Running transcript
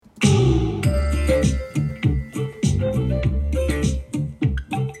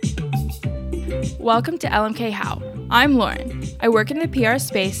Welcome to LMK How. I'm Lauren. I work in the PR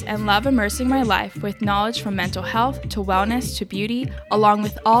space and love immersing my life with knowledge from mental health to wellness to beauty, along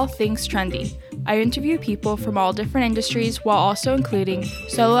with all things trendy. I interview people from all different industries while also including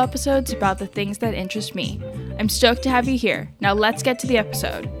solo episodes about the things that interest me. I'm stoked to have you here. Now let's get to the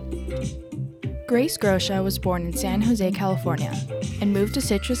episode. Grace Grosha was born in San Jose, California, and moved to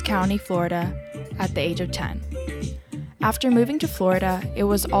Citrus County, Florida at the age of 10. After moving to Florida, it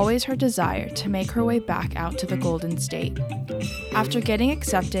was always her desire to make her way back out to the Golden State. After getting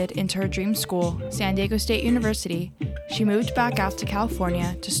accepted into her dream school, San Diego State University, she moved back out to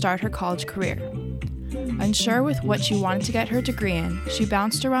California to start her college career. Unsure with what she wanted to get her degree in, she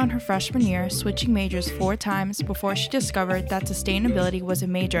bounced around her freshman year, switching majors 4 times before she discovered that sustainability was a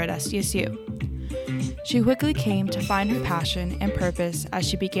major at SDSU. She quickly came to find her passion and purpose as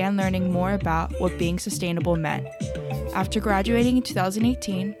she began learning more about what being sustainable meant. After graduating in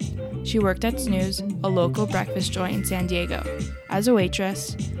 2018, she worked at Snooze, a local breakfast joint in San Diego, as a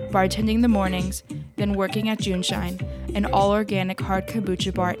waitress, bartending the mornings, then working at Juneshine, an all-organic hard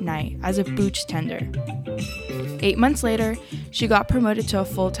kombucha bar at night, as a booch tender. 8 months later, she got promoted to a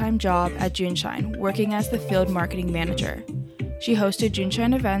full-time job at Juneshine, working as the field marketing manager. She hosted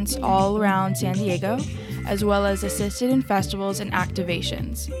Juneshine events all around San Diego, as well as assisted in festivals and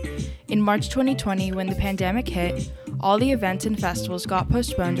activations. In March 2020, when the pandemic hit, all the events and festivals got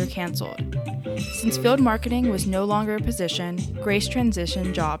postponed or canceled. Since field marketing was no longer a position, Grace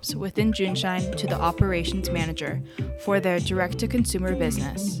transitioned jobs within Juneshine to the operations manager for their direct-to-consumer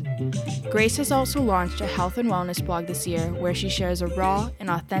business. Grace has also launched a health and wellness blog this year where she shares a raw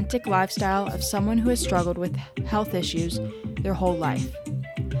and authentic lifestyle of someone who has struggled with health issues their whole life.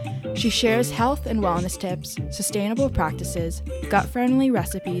 She shares health and wellness tips, sustainable practices, gut-friendly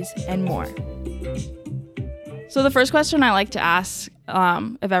recipes, and more. So the first question I like to ask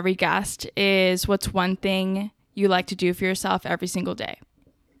of every guest is, what's one thing you like to do for yourself every single day?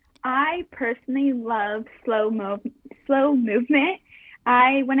 I personally love slow movement.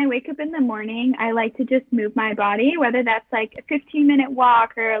 When I wake up in the morning, I like to just move my body, whether that's like a 15-minute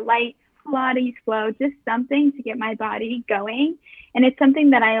walk or a light Pilates flow, just something to get my body going. And it's something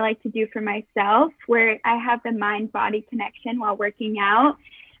that I like to do for myself, where I have the mind-body connection while working out.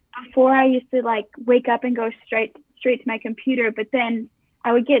 Before, I used to wake up and go straight to my computer, but then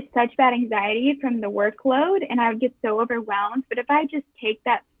I would get such bad anxiety from the workload and I would get so overwhelmed. But if I just take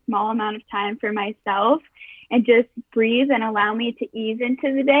that small amount of time for myself and just breathe and allow me to ease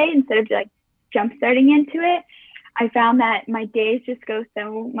into the day instead of jump starting into it, I found that my days just go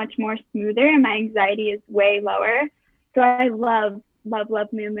so much more smoother and my anxiety is way lower. So I love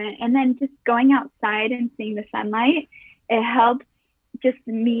movement. And then just going outside and seeing the sunlight, it helps just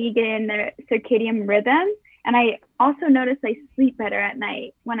me get in the circadian rhythm. And I also notice I sleep better at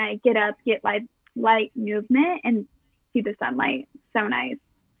night when I get up, get light movement and see the sunlight. So nice.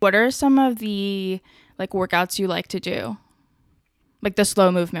 What are some of the workouts you like to do? Like the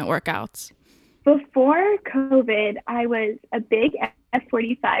slow movement workouts? Before COVID, I was a big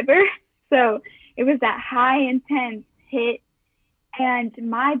F45er. So it was that high intense hit. And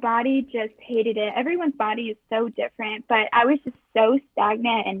my body just hated it. Everyone's body is so different, but I was just so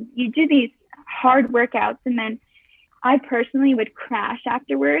stagnant. And you do these hard workouts, and then I personally would crash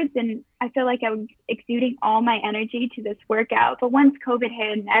afterwards. And I feel like I was exuding all my energy to this workout. But once COVID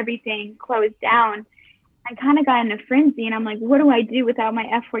hit and everything closed down, I kind of got in a frenzy. And I'm like, what do I do without my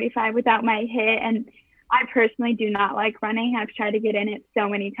F45, without my hit? And I personally do not like running. I've tried to get in it so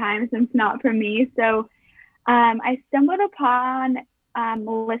many times, and it's not for me. So I stumbled upon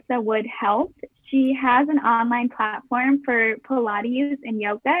Melissa Wood Health. She has an online platform for Pilates and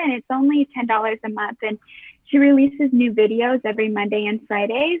yoga, and it's only $10 a month. And she releases new videos every Monday and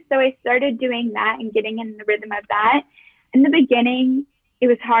Friday. So I started doing that and getting in the rhythm of that. In the beginning, it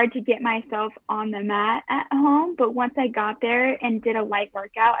was hard to get myself on the mat at home, but once I got there and did a light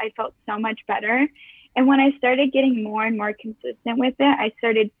workout, I felt so much better. And when I started getting more and more consistent with it, I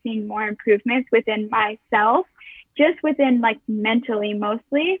started seeing more improvements within myself, just within mentally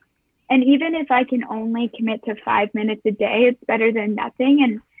mostly. And even if I can only commit to 5 minutes a day, it's better than nothing.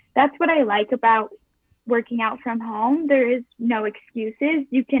 And that's what I like about working out from home. There is no excuses.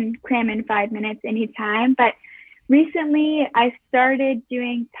 You can cram in 5 minutes anytime. But recently I started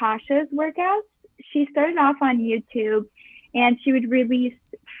doing Tasha's workouts. She started off on YouTube and she would release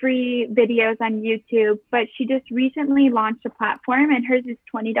free videos on YouTube, but she just recently launched a platform and hers is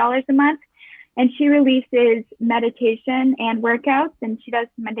 $20 a month. And she releases meditation and workouts, and she does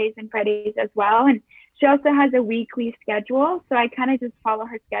Mondays and Fridays as well. And she also has a weekly schedule. So I kind of just follow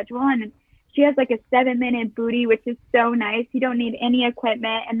her schedule, and she has a 7-minute booty, which is so nice. You don't need any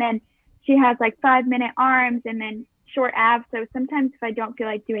equipment. And then she has like 5-minute arms and then short abs. So sometimes if I don't feel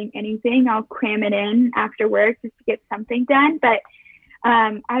like doing anything, I'll cram it in after work just to get something done. But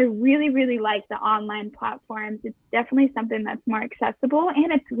I really, really like the online platforms. It's definitely something that's more accessible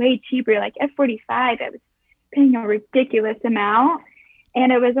and it's way cheaper. Like F45, I was paying a ridiculous amount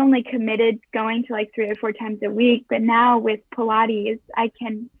and it was only committed going to like 3 or 4 times a week. But now with Pilates, I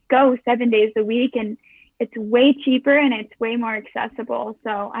can go 7 days a week and it's way cheaper and it's way more accessible.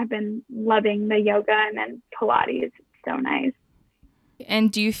 So I've been loving the yoga and then Pilates. It's so nice.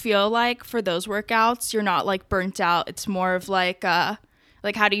 And do you feel like for those workouts, you're not like burnt out? It's more of like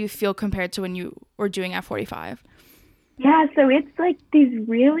how do you feel compared to when you were doing F45? Yeah, so it's like these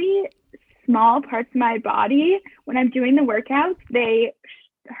really small parts of my body when I'm doing the workouts, they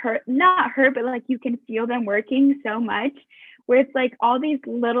hurt, not hurt, but like you can feel them working so much where it's like all these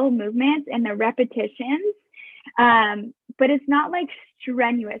little movements and the repetitions. But it's not like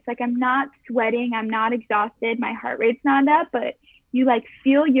strenuous. Like I'm not sweating, I'm not exhausted, my heart rate's not up, but you like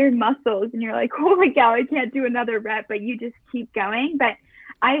feel your muscles and you're like, holy cow, I can't do another rep, but you just keep going. But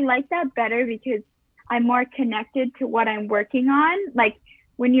I like that better because I'm more connected to what I'm working on. Like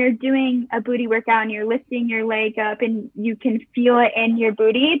when you're doing a booty workout and you're lifting your leg up and you can feel it in your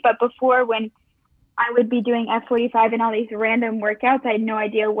booty. But before, when I would be doing F45 and all these random workouts, I had no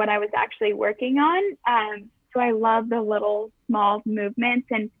idea what I was actually working on. So I love the little small movements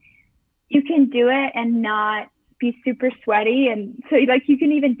and you can do it and not be super sweaty. And so like you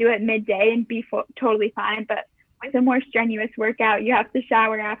can even do it midday and be totally fine. But with a more strenuous workout, you have to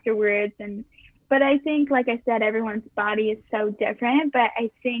shower afterwards. But I think, like I said, everyone's body is so different. But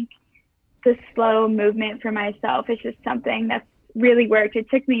I think the slow movement for myself is just something that's really worked. It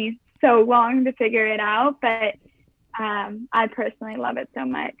took me so long to figure it out, but I personally love it so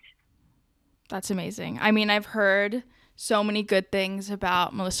much. That's amazing. I mean, I've heard so many good things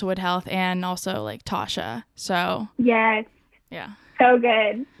about Melissa Wood Health and also like Tasha. So yes, yeah, so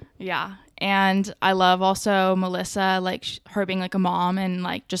good. Yeah. And I love also Melissa, like her being like a mom and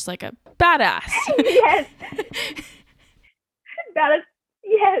like just like a badass. Yes.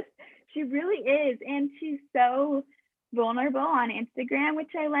 Yes, she really is. And she's so vulnerable on Instagram,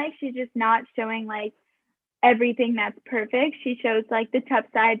 which I like. She's just not showing like everything that's perfect. She shows like the tough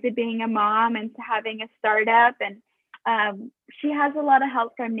sides of being a mom and having a startup. And she has a lot of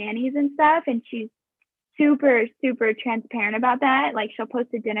help from nannies and stuff. And she's super, super transparent about that. Like she'll post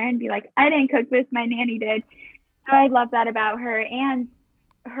a dinner and be like, I didn't cook this, my nanny did. So I love that about her. And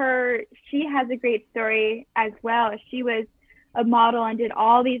she has a great story as well. She was a model and did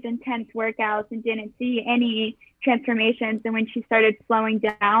all these intense workouts and didn't see any transformations. And when she started slowing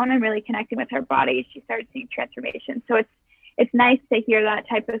down and really connecting with her body, she started seeing transformations. So it's nice to hear that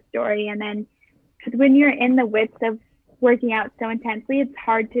type of story. And then because when you're in the width of working out so intensely, it's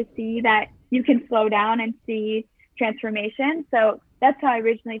hard to see that you can slow down and see transformation. So that's how I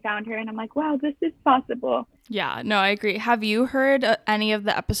originally found her. And I'm like, wow, this is possible. Yeah, no, I agree. Have you heard any of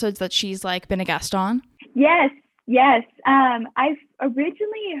the episodes that she's like been a guest on? Yes. I've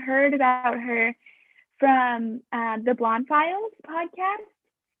originally heard about her from the Blonde Files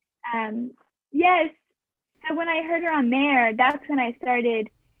podcast. Yes. So when I heard her on there, that's when I started,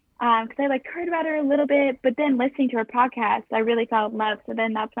 because I like heard about her a little bit, but then listening to her podcast, I really fell in love. So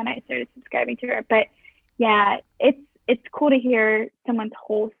then that's when I started subscribing to her. But yeah, it's cool to hear someone's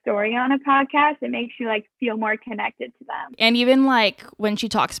whole story on a podcast. It makes you like feel more connected to them. And even like when she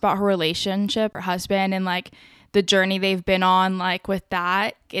talks about her relationship, her husband, and like the journey they've been on, like with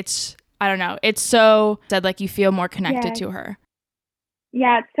that, it's, I don't know, it's so said like you feel more connected to her.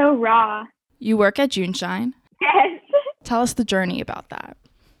 Yeah, it's so raw. You work at JuneShine. Yes. Tell us the journey about that.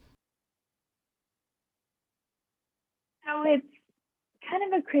 So it's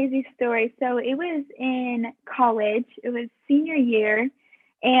kind of a crazy story. So it was in college. It was senior year,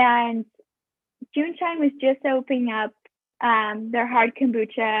 and JuneShine was just opening up their hard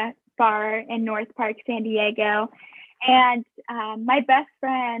kombucha bar in North Park, San Diego. And my best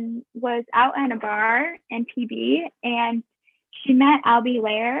friend was out at a bar in PB, and she met Albie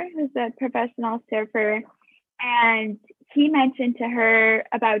Lair, who's a professional surfer, and he mentioned to her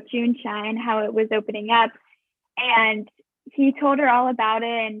about JuneShine, how it was opening up, and he told her all about it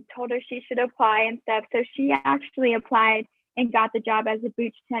and told her she should apply and stuff. So she actually applied and got the job as a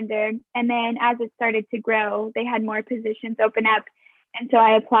booch tender. And then as it started to grow, they had more positions open up. And so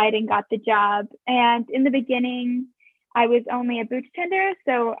I applied and got the job. And in the beginning, I was only a booch tender.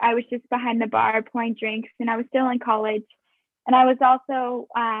 So I was just behind the bar pouring drinks, and I was still in college. And I was also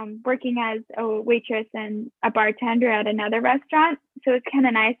working as a waitress and a bartender at another restaurant. So it was kind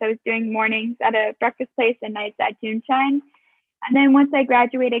of nice. I was doing mornings at a breakfast place and nights at JuneShine. And then once I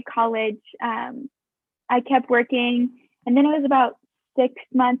graduated college, I kept working. And then it was about 6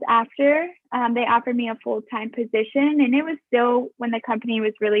 months after they offered me a full-time position. And it was still when the company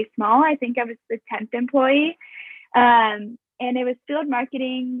was really small. I think I was the 10th employee. And it was field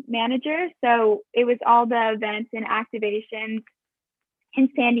marketing manager. So it was all the events and activations in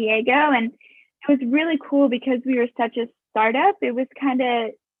San Diego. And it was really cool because we were such a startup. It was kind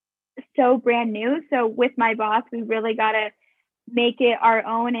of so brand new. So with my boss, we really got to make it our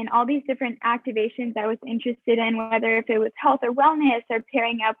own, and all these different activations I was interested in, whether if it was health or wellness or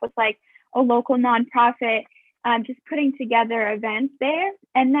pairing up with like a local nonprofit, just putting together events there.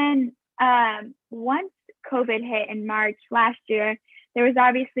 And then once COVID hit in March last year, there was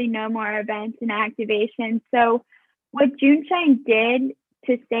obviously no more events and activations. So what JuneShine did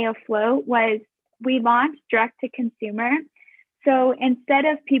to stay afloat was we launched direct to consumer. So instead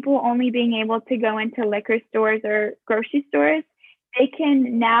of people only being able to go into liquor stores or grocery stores, they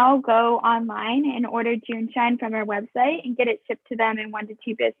can now go online and order JuneShine from our website and get it shipped to them in 1 to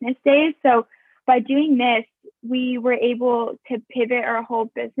 2 business days. So by doing this, we were able to pivot our whole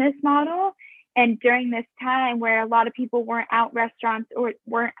business model. And during this time where a lot of people weren't out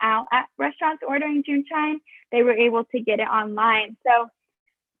at restaurants ordering JuneShine, they were able to get it online. So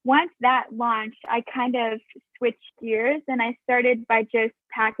once that launched, I kind of switched gears and I started by just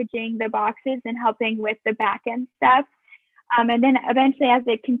packaging the boxes and helping with the back end stuff. And then eventually, as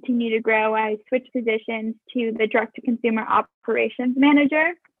it continued to grow, I switched positions to the direct to consumer operations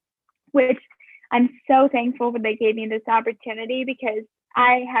manager, which I'm so thankful that they gave me this opportunity because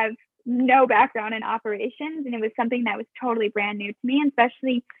I have no background in operations, and it was something that was totally brand new to me, and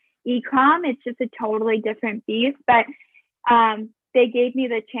especially e-com. It's just a totally different beast, but they gave me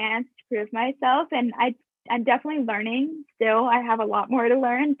the chance to prove myself, and I'm definitely learning still. I have a lot more to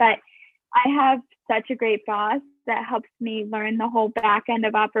learn, but I have such a great boss that helps me learn the whole back end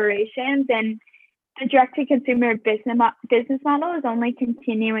of operations, and the direct to consumer business model is only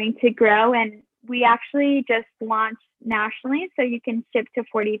continuing to grow. And we actually just launched nationally, so you can ship to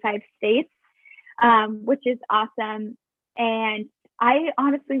 45 states, which is awesome. And I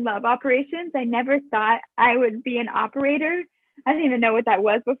honestly love operations. I never thought I would be an operator. I didn't even know what that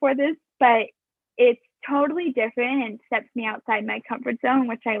was before this, but it's totally different and steps me outside my comfort zone,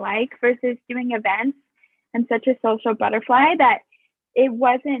 which I like, versus doing events. I'm such a social butterfly that it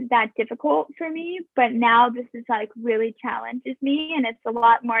wasn't that difficult for me, but now this is like really challenges me, and it's a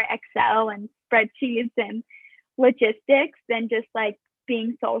lot more Excel and spreadsheets and logistics than just like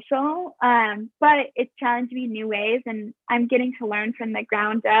being social. But it's challenged me in new ways, and I'm getting to learn from the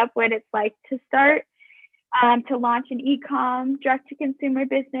ground up what it's like to start to launch an e-com direct to consumer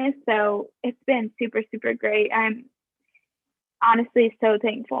business. So it's been super, super great. I'm honestly so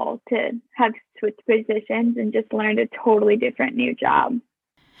thankful to have switched positions and just learned a totally different new job.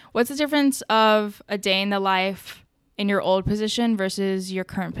 What's the difference of a day in the life in your old position versus your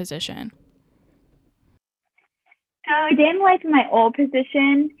current position? So a day in the life in my old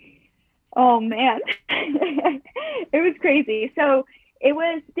position, oh man, it was crazy. So it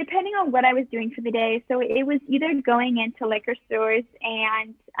was depending on what I was doing for the day. So it was either going into liquor stores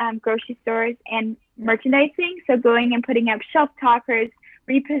and grocery stores and merchandising. So going and putting up shelf talkers,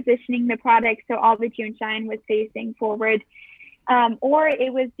 repositioning the product so all the JuneShine was facing forward. Or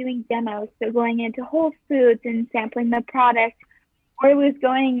it was doing demos. So going into Whole Foods and sampling the product, or it was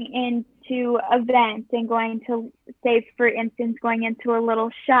going into events and going to, say, for instance, going into a little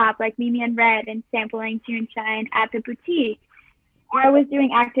shop like Mimi and Red and sampling JuneShine at the boutique. Or I was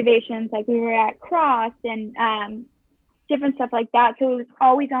doing activations like we were at Cross and different stuff like that. So it was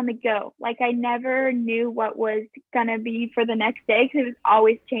always on the go. Like I never knew what was going to be for the next day because it was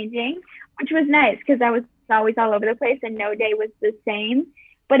always changing, which was nice because I was always all over the place and no day was the same.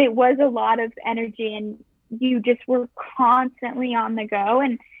 But it was a lot of energy and you just were constantly on the go.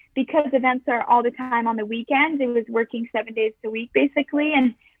 And because events are all the time on the weekends, it was working 7 days a week basically.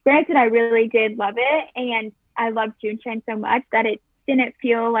 And granted, I really did love it. And I loved JuneShine so much that it didn't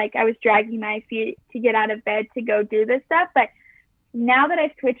feel like I was dragging my feet to get out of bed to go do this stuff. But now that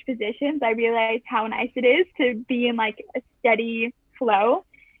I've switched positions, I realize how nice it is to be in like a steady flow.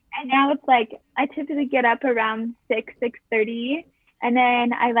 And now it's like I typically get up around 6:30, and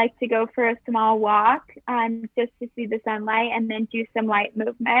then I like to go for a small walk just to see the sunlight and then do some light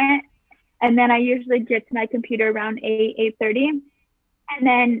movement. And then I usually get to my computer around 8:30. And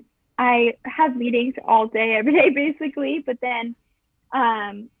then I have meetings all day, every day, basically. But then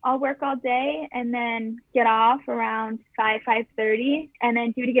I'll work all day and then get off around 5:30, and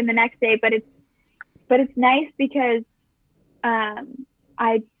then do it again the next day. But it's nice because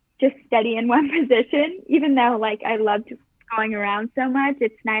I just steady in one position, even though like I loved going around so much,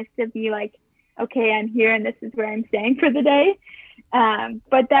 it's nice to be like, okay, I'm here and this is where I'm staying for the day.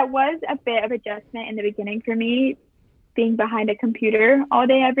 But that was a bit of adjustment in the beginning for me, being behind a computer all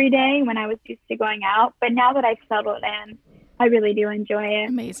day, every day when I was used to going out. But now that I've settled in, I really do enjoy it.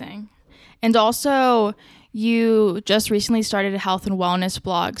 Amazing. And also, you just recently started a health and wellness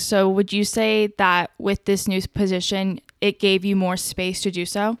blog. So would you say that with this new position, it gave you more space to do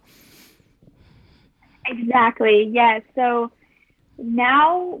so? Exactly. Yes. So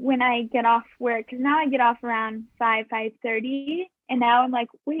now when I get off work, because now I get off around 5:30, and now I'm like,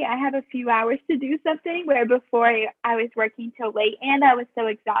 wait, I have a few hours to do something, where before I was working till late and I was so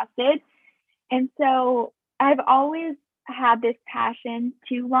exhausted. And so I've always had this passion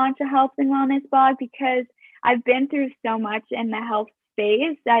to launch a health and wellness blog because I've been through so much in the health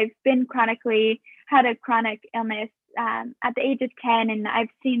space. I've been had a chronic illness at the age of 10, and I've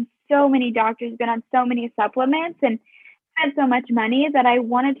seen so many doctors, been on so many supplements, and spent so much money that I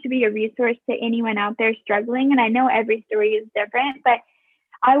wanted to be a resource to anyone out there struggling. And I know every story is different, but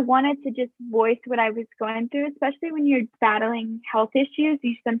I wanted to just voice what I was going through, especially when you're battling health issues.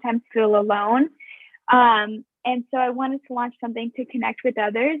 You sometimes feel alone. And so I wanted to launch something to connect with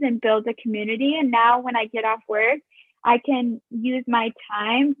others and build a community. And now when I get off work, I can use my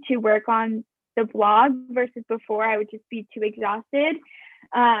time to work on the blog versus before I would just be too exhausted.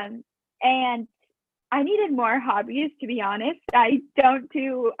 And I needed more hobbies, to be honest. I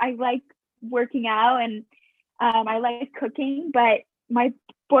like working out, and I like cooking, but my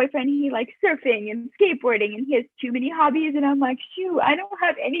boyfriend, he likes surfing and skateboarding, and he has too many hobbies. And I'm like, shoot, I don't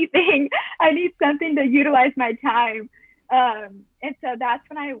have anything. I need something to utilize my time. And so that's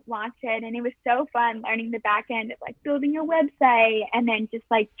when I launched it. And it was so fun learning the back end of like building a website and then just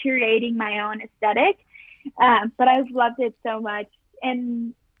like curating my own aesthetic. But I've loved it so much.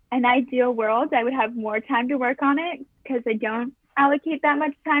 In an ideal world, I would have more time to work on it because I don't allocate that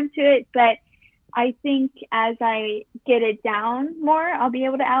much time to it. But I think as I get it down more, I'll be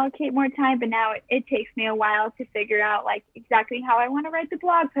able to allocate more time. But now it takes me a while to figure out like exactly how I want to write the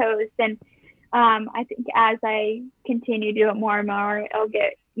blog post. And I think as I continue to do it more and more, it'll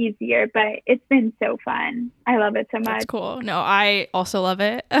get easier. But it's been so fun. I love it so much. That's cool. No, I also love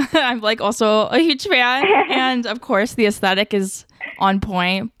it. I'm like also a huge fan. And of course, the aesthetic is on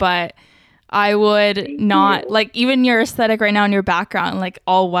point. But I would not like even your aesthetic right now in your background, like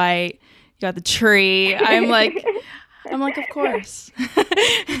all white. You got the tree. I'm like, of course.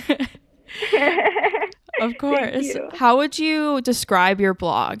 Of course. How would you describe your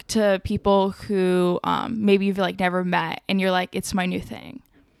blog to people who maybe you've like never met and you're like, it's my new thing?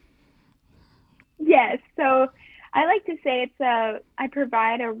 Yes. So I like to say I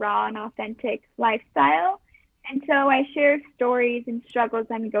provide a raw and authentic lifestyle. And so I share stories and struggles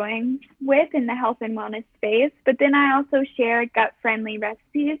I'm going with in the health and wellness space. But then I also share gut-friendly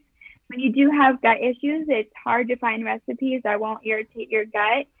recipes. When you do have gut issues, it's hard to find recipes that won't irritate your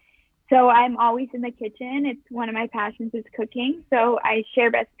gut. So I'm always in the kitchen. It's one of my passions is cooking. So I share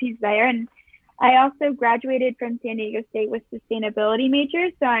recipes there. And I also graduated from San Diego State with sustainability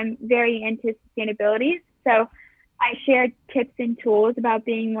majors. So I'm very into sustainability. So I share tips and tools about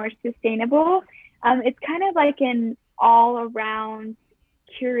being more sustainable. It's kind of like an all around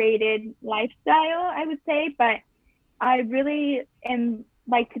curated lifestyle, I would say, but I really am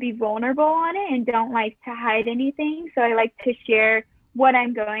like to be vulnerable on it and don't like to hide anything. So I like to share what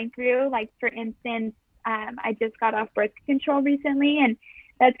I'm going through. Like for instance, I just got off birth control recently, and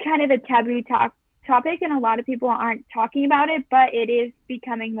that's kind of a taboo topic, and a lot of people aren't talking about it, but it is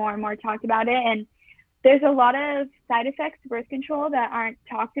becoming more and more talked about it. And there's a lot of side effects to birth control that aren't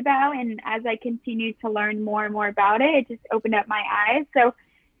talked about. And as I continue to learn more and more about it, it just opened up my eyes. So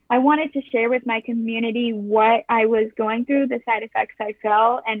I wanted to share with my community what I was going through, the side effects I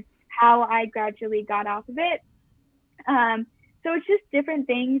felt, and how I gradually got off of it. So it's just different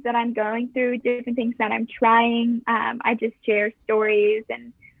things that I'm going through, different things that I'm trying. I just share stories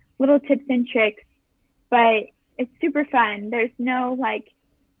and little tips and tricks, but it's super fun. There's no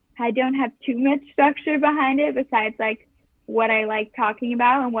I don't have too much structure behind it besides like what I like talking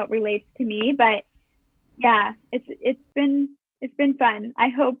about and what relates to me. But yeah, it's been fun. I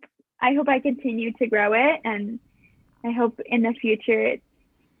hope I continue to grow it, and I hope in the future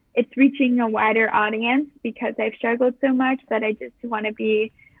it's reaching a wider audience because I've struggled so much that I just want to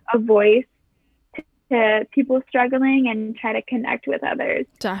be a voice to people struggling and try to connect with others.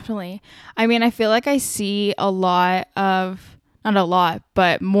 Definitely. I mean, I feel like I see not a lot,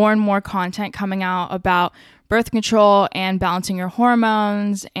 but more and more content coming out about birth control and balancing your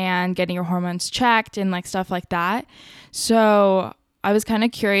hormones and getting your hormones checked and like stuff like that. So I was kind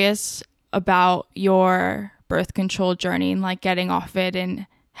of curious about your birth control journey and like getting off it, and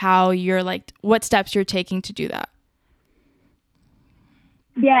how you're like, what steps you're taking to do that?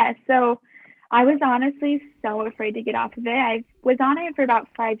 Yeah, so I was honestly so afraid to get off of it. I was on it for about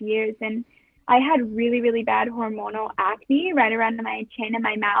 5 years, and I had really, really bad hormonal acne right around my chin and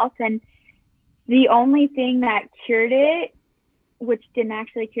my mouth. And the only thing that cured it, which didn't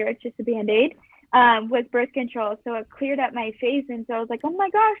actually cure it, just a Band-Aid, was birth control. So it cleared up my face. And so I was like, oh my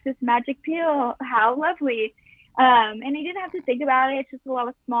gosh, this magic pill, how lovely. And I didn't have to think about it. It's just a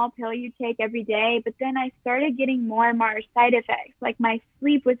little small pill you take every day. But then I started getting more and more side effects. Like my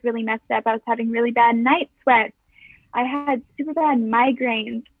sleep was really messed up. I was having really bad night sweats. I had super bad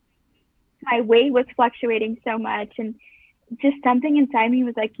migraines. My weight was fluctuating so much. And just something inside me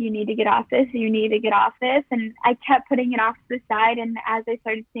was like, you need to get off this. You need to get off this. And I kept putting it off to the side. And as I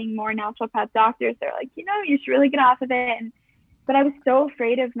started seeing more naturopath doctors, they're like, you should really get off of it. But I was so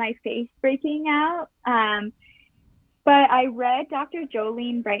afraid of my face breaking out. But I read Dr.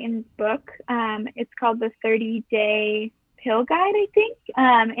 Jolene Brighten's book. It's called The 30-Day Pill Guide, I think.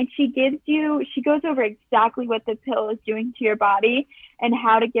 And she goes over exactly what the pill is doing to your body and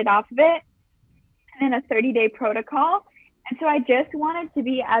how to get off of it, and then a 30-day protocol. And so I just wanted to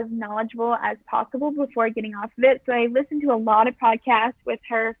be as knowledgeable as possible before getting off of it. So I listened to a lot of podcasts with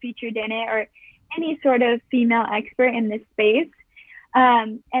her featured in it, or any sort of female expert in this space.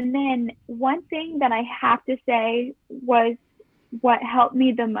 And then one thing that I have to say was what helped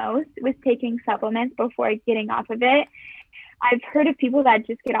me the most was taking supplements before getting off of it. I've heard of people that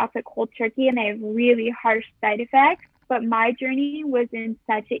just get off it cold turkey and they have really harsh side effects, but my journey was in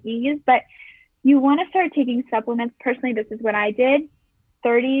such an ease. But you want to start taking supplements. Personally, this is what I did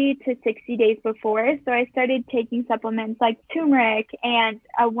 30 to 60 days before. So I started taking supplements like turmeric and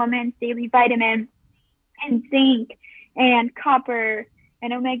a woman's daily vitamin and zinc and copper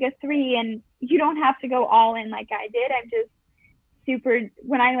and omega-3. And you don't have to go all in like I did. I'm just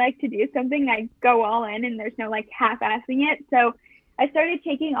when I like to do something, I go all in, and there's no like half-assing it. So I started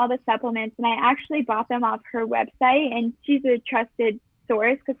taking all the supplements, and I actually bought them off her website, and she's a trusted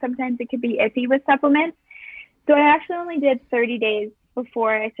source because sometimes it could be iffy with supplements. So I actually only did 30 days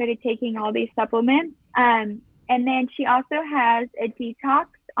before I started taking all these supplements. And then she also has a detox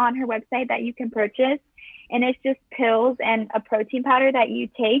on her website that you can purchase, and it's just pills and a protein powder that you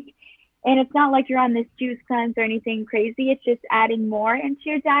take. And it's not like you're on this juice cleanse or anything crazy. It's just adding more into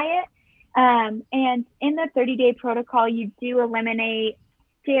your diet. And in the 30-day protocol, you do eliminate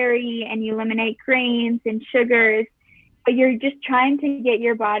dairy and you eliminate grains and sugars, but you're just trying to get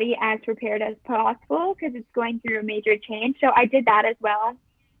your body as prepared as possible because it's going through a major change. So I did that as well.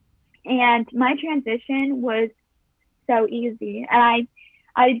 And my transition was so easy. And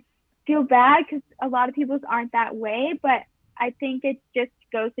I feel bad because a lot of people aren't that way, but I think it just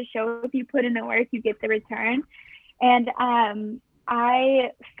goes to show if you put in the work, you get the return. And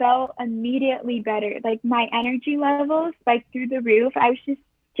I felt immediately better. Like my energy levels spiked through the roof. I was just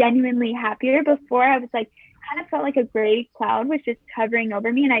genuinely happier. Before I was like, kind of felt like a gray cloud was just hovering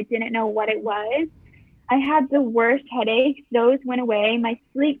over me and I didn't know what it was. I had the worst headaches. Those went away. My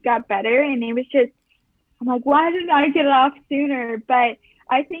sleep got better, and it was just, I'm like, why didn't I get it off sooner? But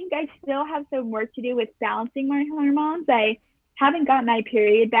I think I still have some work to do with balancing my hormones. I haven't got my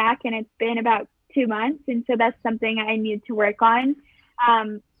period back, and it's been about 2 months. And so that's something I need to work on.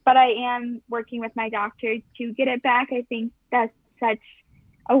 But I am working with my doctor to get it back. I think that's such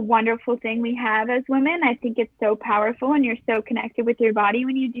a wonderful thing we have as women. I think it's so powerful, and you're so connected with your body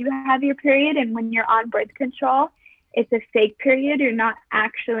when you do have your period. And when you're on birth control, it's a fake period. You're not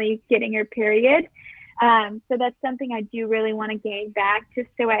actually getting your period. So that's something I do really want to gain back, just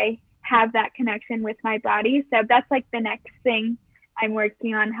so I have that connection with my body. So that's like the next thing I'm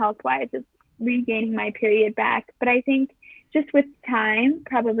working on health-wise, is regaining my period back. But I think just with time,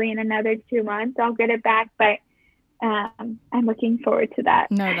 probably in another 2 months, I'll get it back. But I'm looking forward to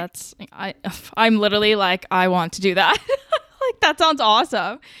that. No, I'm literally like, I want to do that. Like, that sounds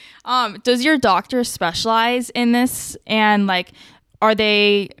awesome. Does your doctor specialize in this? And like, are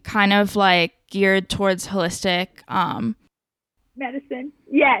they kind of like geared towards holistic medicine?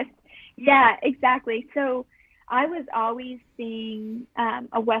 Yes. Yeah, exactly. So I was always seeing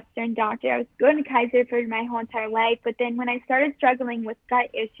a Western doctor. I was going to Kaiser for my whole entire life. But then when I started struggling with gut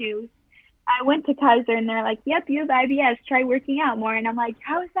issues, I went to Kaiser, and they're like, yep, you have IBS, try working out more. And I'm like,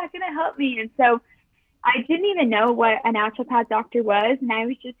 how is that going to help me? And so I didn't even know what a naturopath doctor was. And I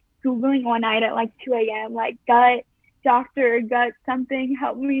was just Googling one night at like 2 a.m., like gut doctor, gut something,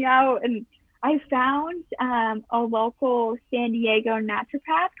 help me out. And I found a local San Diego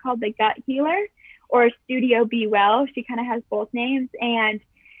naturopath called the Gut Healer, or Studio Be Well. She kind of has both names. And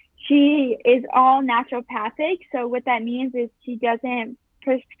she is all naturopathic. So what that means is she doesn't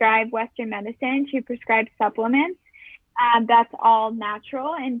prescribe Western medicine. She prescribes supplements. That's all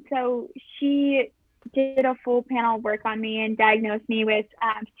natural. And so she did a full panel work on me and diagnosed me with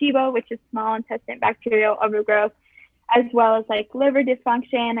SIBO, which is small intestine bacterial overgrowth, as well as like liver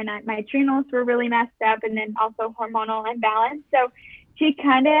dysfunction, and my adrenals were really messed up, and then also hormonal imbalance. So she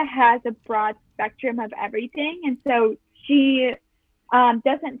kind of has a broad spectrum of everything. And so she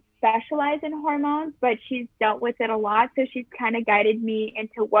doesn't specialize in hormones, but she's dealt with it a lot. So she's kind of guided me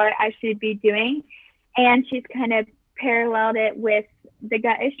into what I should be doing. And she's kind of paralleled it with the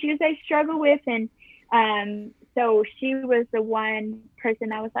gut issues I struggle with. And so she was the one person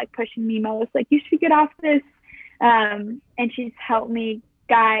that was like pushing me most, like, you should get off this. And she's helped me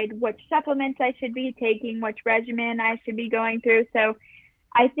guide which supplements I should be taking, which regimen I should be going through. So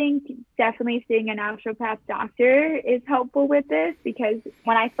I think definitely seeing a naturopath doctor is helpful with this, because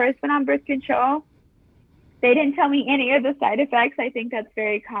when I first went on birth control, they didn't tell me any of the side effects. I think that's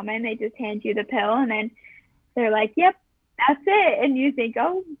very common. They just hand you the pill and then they're like, yep, that's it. And you think,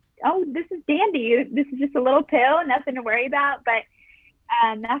 oh, this is dandy. This is just a little pill, nothing to worry about. But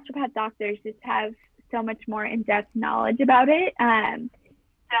naturopath doctors just have so much more in-depth knowledge about it.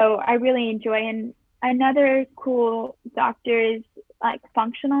 So I really enjoy. And another cool doctor is like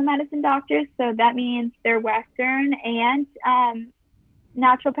functional medicine doctors. So that means they're Western and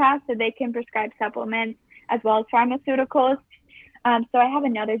naturopaths, so they can prescribe supplements as well as pharmaceuticals. So I have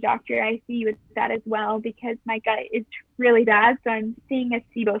another doctor I see with that as well, because my gut is really bad. So I'm seeing a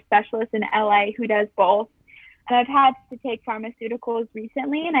SIBO specialist in LA who does both. And I've had to take pharmaceuticals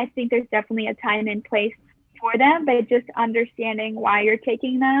recently, and I think there's definitely a time and place for them, but just understanding why you're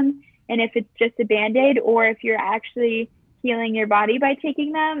taking them and if it's just a Band-Aid or if you're actually healing your body by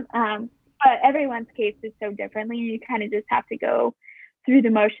taking them. But everyone's case is so differently. You kind of just have to go through the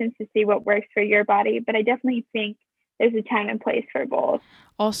motions to see what works for your body. But I definitely think there's a time and place for both.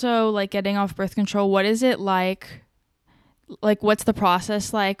 Also, like getting off birth control, what is it like? Like, what's the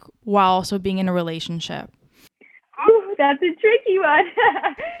process like while also being in a relationship? Oh, that's a tricky one.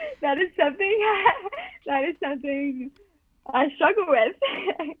 That is something I struggle with.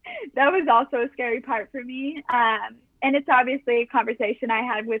 That was also a scary part for me. And it's obviously a conversation I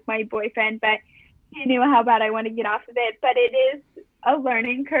had with my boyfriend, but he knew how bad I want to get off of it. But it is a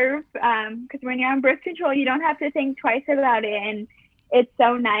learning curve, because when you're on birth control, you don't have to think twice about it. And it's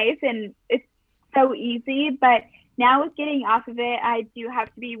so nice and it's so easy. But now with getting off of it, I do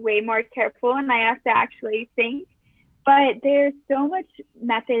have to be way more careful, and I have to actually think. But there's so much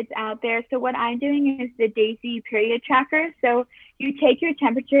methods out there. So what I'm doing is the Daisy period tracker. So you take your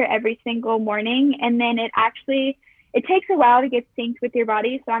temperature every single morning, and then it takes a while to get synced with your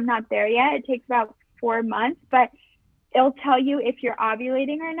body. So I'm not there yet. It takes about 4 months, but it'll tell you if you're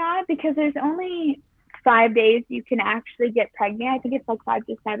ovulating or not, because there's only 5 days you can actually get pregnant. I think it's like 5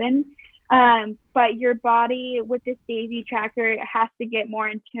 to 7. But your body with this Daisy tracker has to get more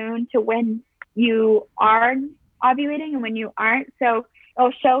in tune to when you are ovulating and when you aren't. So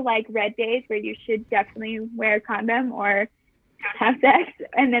it'll show like red days where you should definitely wear a condom or don't have sex.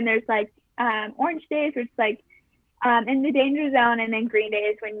 And then there's like orange days, which is like in the danger zone, and then green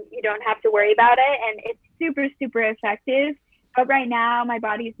days when you don't have to worry about it. And it's super, super effective. But right now my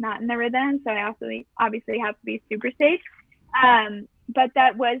body's not in the rhythm, so I also obviously have to be super safe. But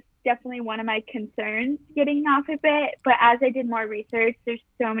that was definitely one of my concerns getting off of it. But as I did more research, there's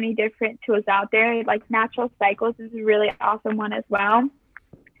so many different tools out there. Like Natural Cycles is a really awesome one as well.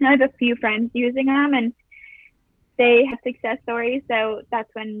 And I have a few friends using them, and they have success stories. So that's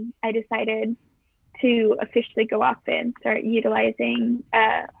when I decided to officially go off and start utilizing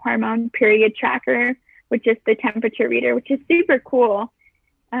a hormone period tracker, which is the temperature reader, which is super cool.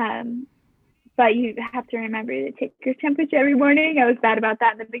 But you have to remember to take your temperature every morning. I was bad about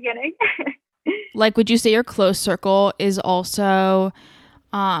that in the beginning. Like, would you say your close circle is also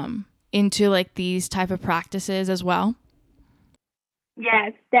into like these type of practices as well?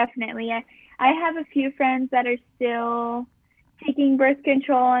 Yes, definitely. I have a few friends that are still taking birth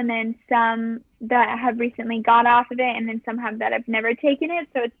control, and then some that have recently got off of it, and then some that have never taken it.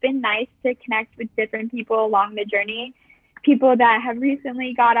 So it's been nice to connect with different people along the journey, people that have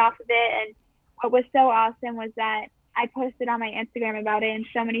recently got off of it. And what was so awesome was that I posted on my Instagram about it, and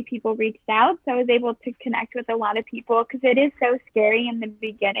so many people reached out. So I was able to connect with a lot of people, because it is so scary in the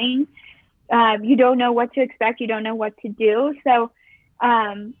beginning. You don't know what to expect. You don't know what to do. So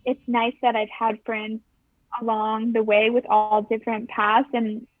it's nice that I've had friends along the way with all different paths,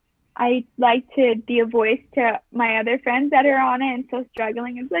 and I like to be a voice to my other friends that are on it and still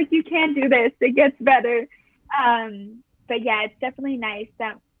struggling. It's like, you can do this, it gets better. But yeah, it's definitely nice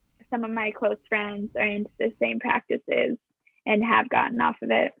that some of my close friends are into the same practices and have gotten off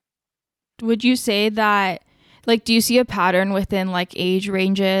of it. Would you say that, like, do you see a pattern within like age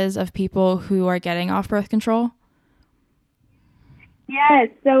ranges of people who are getting off birth control? Yes.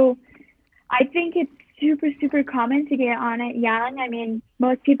 So I think it's super, super common to get on it young. I mean,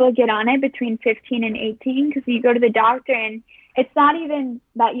 most people get on it between 15 and 18 because you go to the doctor and it's not even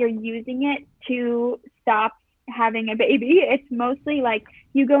that you're using it to stop having a baby. It's mostly like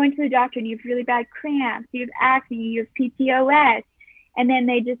you go into the doctor and you have really bad cramps, you have acne, you have PCOS, and then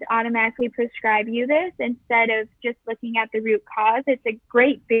they just automatically prescribe you this instead of just looking at the root cause. It's a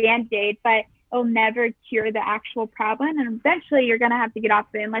great band-aid, but it'll never cure the actual problem. And eventually you're going to have to get off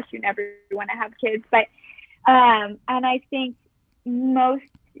of it unless you never want to have kids. But, and I think most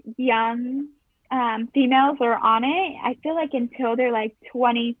young females are on it. I feel like until they're like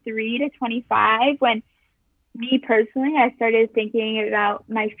 23 to 25, when me personally, I started thinking about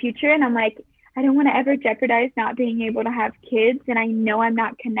my future and I'm like, I don't want to ever jeopardize not being able to have kids. And I know I'm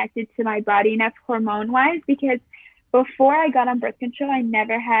not connected to my body enough hormone wise because before I got on birth control, I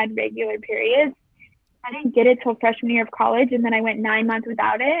never had regular periods. I didn't get it till freshman year of college. And then I went 9 months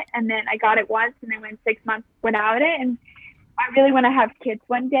without it. And then I got it once and then went 6 months without it. And I really want to have kids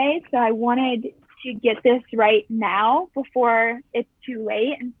one day. So I wanted to get this right now before it's too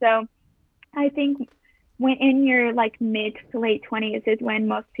late. And so I think when in your like mid to late 20s is when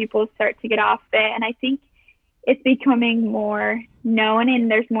most people start to get off it. And I think it's becoming more known and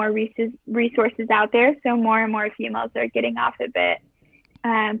there's more resources out there. So more and more females are getting off of it.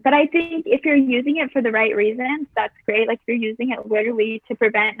 But I think if you're using it for the right reasons, that's great. Like if you're using it literally to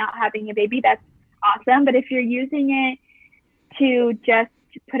prevent not having a baby, that's awesome. But if you're using it to just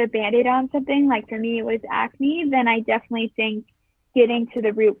put a Band-Aid on something, like for me it was acne, then I definitely think getting to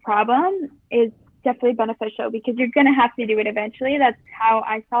the root problem is definitely beneficial because you're going to have to do it eventually. That's how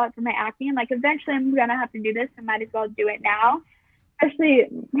I saw it for my acne. And like, eventually I'm going to have to do this. I might as well do it now. Especially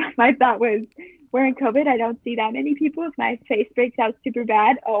my thought was we're in COVID. I don't see that many people. If my face breaks out super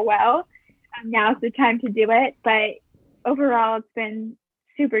bad, oh, well, now's the time to do it. But overall, it's been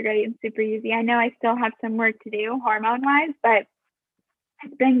super great and super easy. I know I still have some work to do hormone wise, but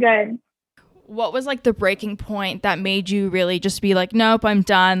it's been good. What was like the breaking point that made you really just be like, nope, I'm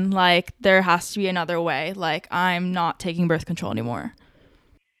done. Like there has to be another way. Like I'm not taking birth control anymore.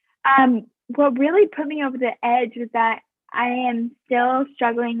 What really put me over the edge was that I am still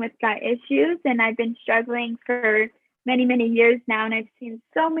struggling with gut issues and I've been struggling for many, many years now. And I've seen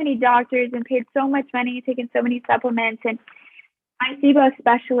so many doctors and paid so much money, taken so many supplements. And my SIBO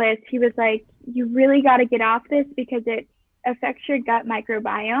specialist, he was like, you really got to get off this because it affects your gut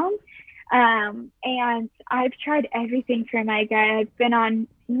microbiome. And I've tried everything for my gut. I've been on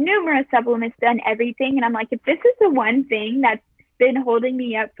numerous supplements, done everything. And I'm like, if this is the one thing that's been holding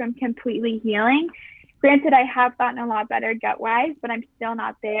me up from completely healing, granted, I have gotten a lot better gut wise, but I'm still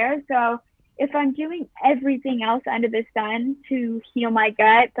not there. So if I'm doing everything else under the sun to heal my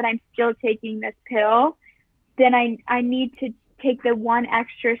gut, but I'm still taking this pill, then I need to take the one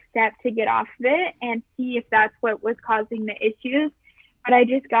extra step to get off of it and see if that's what was causing the issues. But I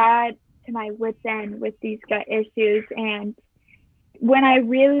just got to my wit's end with these gut issues. And when I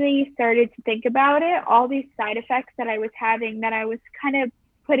really started to think about it, all these side effects that I was having that I was kind of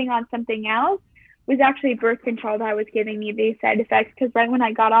putting on something else was actually birth control that was giving me these side effects. Because right when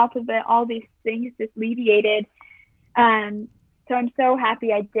I got off of it, all these things just alleviated. So I'm so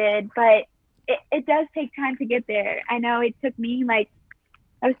happy I did. But it does take time to get there. I know it took me I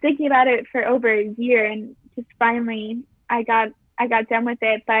was thinking about it for over a year and just finally I got done with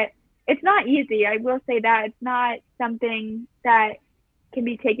it. But it's not easy. I will say that it's not something that can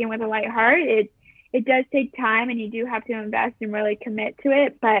be taken with a light heart. It does take time and you do have to invest and really commit to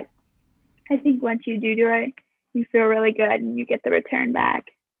it. But I think once you do it, you feel really good and you get the return back.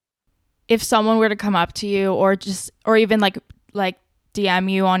 If someone were to come up to you or even like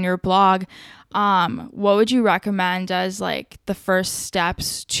DM you on your blog, what would you recommend as like the first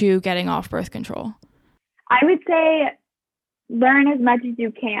steps to getting off birth control? I would say learn as much as you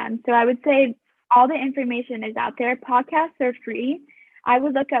can. So I would say all the information is out there. Podcasts are free. I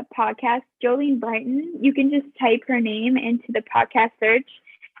would look up podcasts. Jolene Brighten, you can just type her name into the podcast search.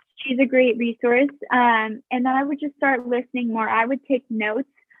 She's a great resource. And then I would just start listening more. I would take notes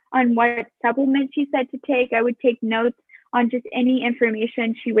on what supplements she said to take. I would take notes on just any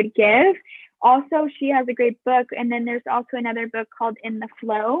information she would give. Also, she has a great book. And then there's also another book called In the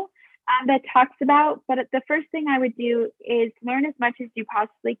Flow that talks about, but the first thing I would do is learn as much as you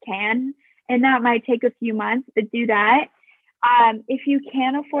possibly can. And that might take a few months, but do that. If you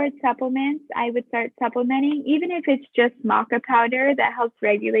can afford supplements, I would start supplementing, even if it's just maca powder that helps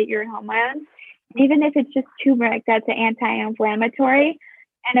regulate your hormones, even if it's just turmeric that's an anti-inflammatory,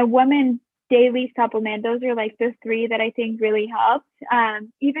 and a woman's daily supplement. Those are like the three that I think really helped.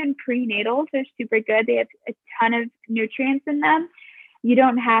 Even prenatals are super good. They have a ton of nutrients in them. You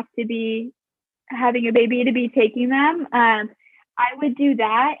don't have to be having a baby to be taking them. I would do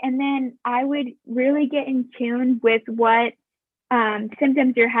that. And then I would really get in tune with what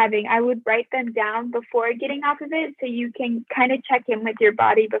symptoms you're having. I would write them down before getting off of it so you can kind of check in with your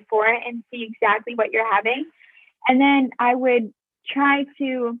body before and see exactly what you're having. And then I would try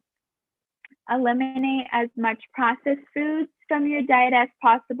to eliminate as much processed foods from your diet as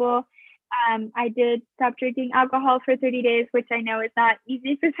possible. I did stop drinking alcohol for 30 days, which I know is not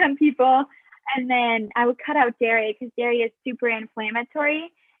easy for some people. And then I would cut out dairy because dairy is super inflammatory.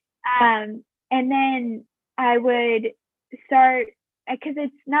 And then I would start, because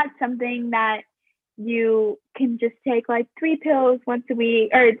it's not something that you can just take like 3 pills once a week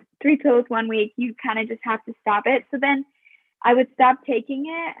or 3 pills 1 week. You kind of just have to stop it. So then I would stop taking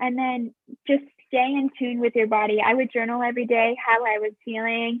it and then just stay in tune with your body. I would journal every day how I was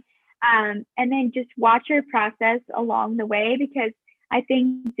feeling, and then just watch your process along the way, because I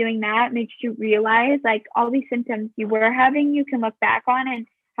think doing that makes you realize like all these symptoms you were having, you can look back on, and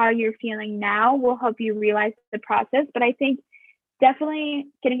how you're feeling now will help you realize the process. But I think definitely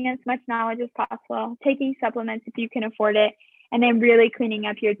getting as much knowledge as possible, taking supplements if you can afford it, and then really cleaning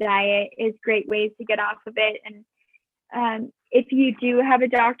up your diet is great ways to get off of it. And if you do have a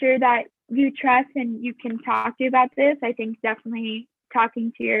doctor that you trust and you can talk to about this, I think definitely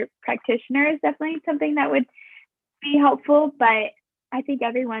talking to your practitioner is definitely something that would be helpful. But I think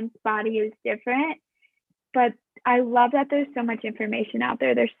everyone's body is different. But I love that there's so much information out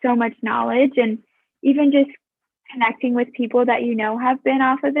there. There's so much knowledge, and even just connecting with people that you know have been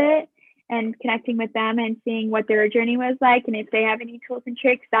off of it and connecting with them and seeing what their journey was like, and if they have any tools and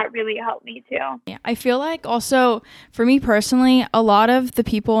tricks, that really helped me too. Yeah, I feel like also for me personally, a lot of the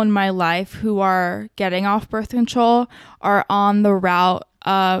people in my life who are getting off birth control are on the route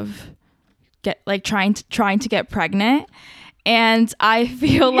of trying to get pregnant. And I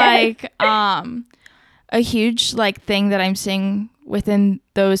feel like a huge like thing that I'm seeing within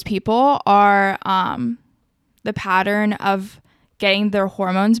those people are the pattern of getting their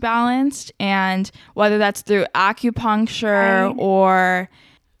hormones balanced, and whether that's through acupuncture Right. or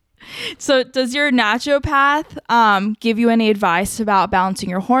so does your naturopath give you any advice about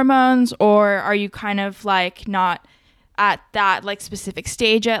balancing your hormones, or are you kind of like not at that like specific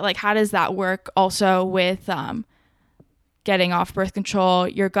stage yet? Like how does that work also with getting off birth control,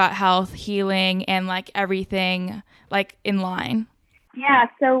 your gut health, healing, and like everything like in line? Yeah,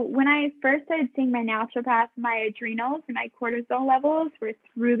 so when I first started seeing my naturopath, my adrenals and my cortisol levels were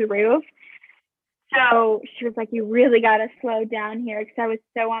through the roof. So she was like, you really got to slow down here, because I was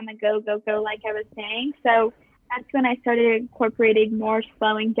so on the go, go, go, like I was saying. So that's when I started incorporating more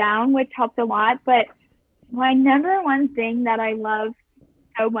slowing down, which helped a lot. But my number one thing that I love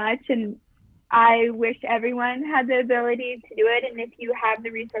so much, and I wish everyone had the ability to do it, and if you have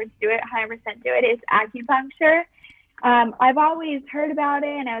the resource to do it, 100% do it, is acupuncture. I've always heard about it,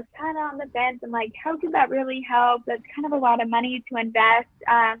 and I was kind of on the fence. I'm like, how could that really help? That's kind of a lot of money to invest.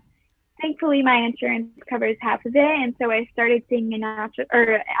 Thankfully, my insurance covers half of it, and so I started seeing an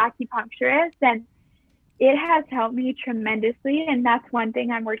acupuncturist, and it has helped me tremendously. And that's one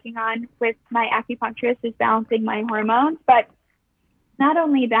thing I'm working on with my acupuncturist, is balancing my hormones. But not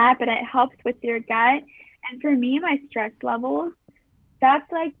only that, but it helps with your gut. And for me, my stress levels,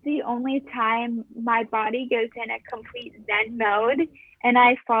 that's like the only time my body goes in a complete zen mode and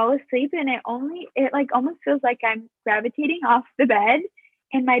I fall asleep, and it like almost feels like I'm gravitating off the bed,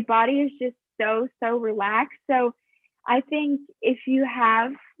 and my body is just so relaxed. So I think if you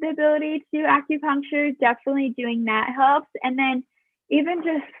have the ability to do acupuncture, definitely doing that helps. And then even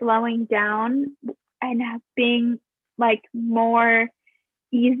just slowing down and being like more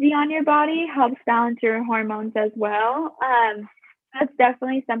easy on your body helps balance your hormones as well. That's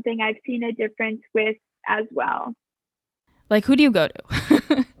definitely something I've seen a difference with as well. Like who do you go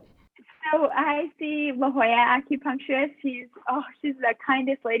to? So I see La Jolla acupuncturist. She's the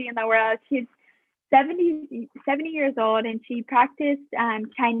kindest lady in the world. She's 70 years old, and she practiced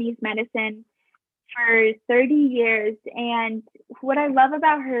Chinese medicine for 30 years. And what I love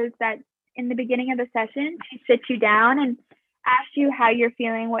about her is that in the beginning of the session, she sits you down and asks you how you're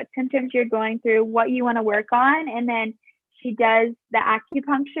feeling, what symptoms you're going through, what you want to work on. And then she does the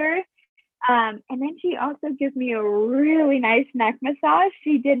acupuncture. And then she also gives me a really nice neck massage.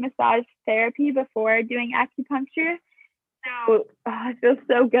 She did massage therapy before doing acupuncture. So it feels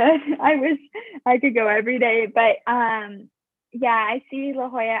so good. I wish I could go every day, but yeah, I see La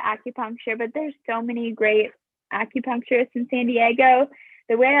Jolla Acupuncture, but there's so many great acupuncturists in San Diego.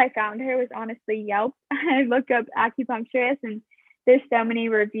 The way I found her was honestly Yelp. I looked up acupuncturists and there's so many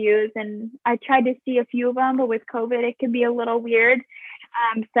reviews, and I tried to see a few of them, but with COVID, it can be a little weird.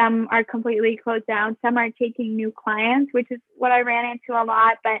 Some are completely closed down. Some are taking new clients, which is what I ran into a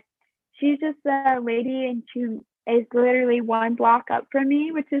lot. But she's just a lady, and she is literally one block up from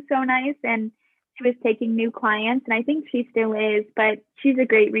me, which is so nice. And she was taking new clients, and I think she still is. But she's a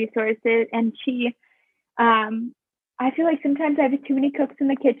great resource, and I feel like sometimes I have too many cooks in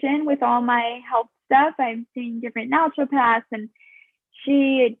the kitchen with all my health stuff. I'm seeing different naturopaths, and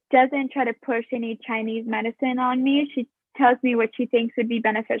she doesn't try to push any Chinese medicine on me. She tells me what she thinks would be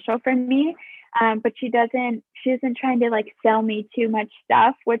beneficial for me. But she isn't trying to like sell me too much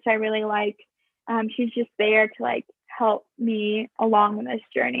stuff, which I really like. She's just there to like help me along on this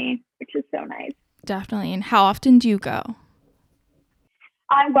journey, which is so nice. Definitely. And how often do you go?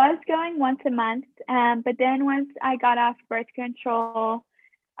 I was going once a month, but then once I got off birth control,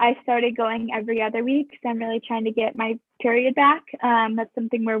 I started going every other week because I'm really trying to get my period back. That's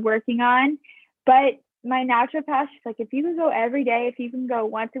something we're working on. But my naturopath, she's like, if you can go every day, if you can go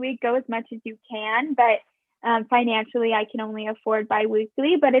once a week, go as much as you can. But financially, I can only afford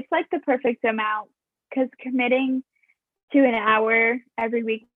biweekly, but it's like the perfect amount because committing to an hour every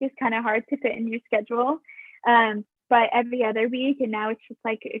week is kind of hard to fit in your schedule. But every other week, and now it's just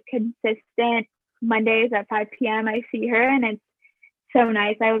like a consistent Mondays at 5 p.m. I see her, and it's so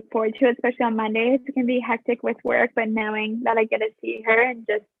nice. I look forward to it, especially on Mondays. It can be hectic with work, but knowing that I get to see her and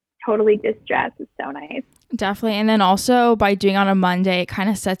just totally distress is so nice. Definitely. And then also by doing on a Monday, it kind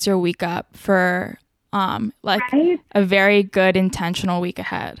of sets your week up for right? A very good intentional week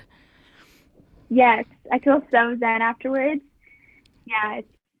ahead. Yes, I feel so zen afterwards. Yeah, it's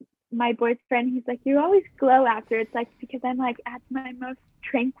my boyfriend, he's like, you always glow after. It's like because I'm like at my most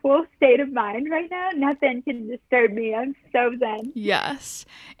tranquil state of mind right now. Nothing can disturb me. I'm so zen. Yes.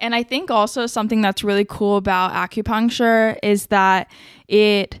 And I think also something that's really cool about acupuncture is that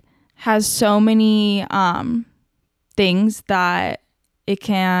it has so many things that it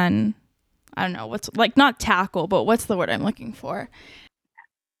can, I don't know, what's like not tackle, but what's the word I'm looking for?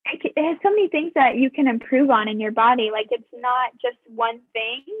 It has so many things that you can improve on in your body. Like it's not just one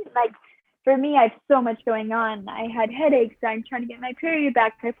thing. Like for me, I have so much going on. I had headaches. I'm trying to get my period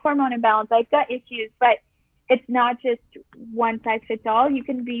back. I have hormone imbalance. I've got issues, but it's not just one size fits all. You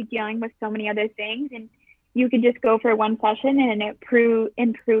can be dealing with so many other things, and you can just go for one session and it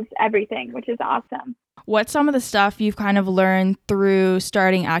improves everything, which is awesome. What's some of the stuff you've kind of learned through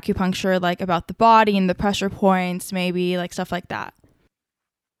starting acupuncture, like about the body and the pressure points, maybe like stuff like that?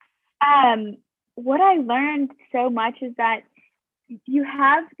 What I learned so much is that you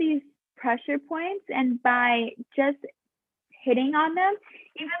have these pressure points, and by just hitting on them,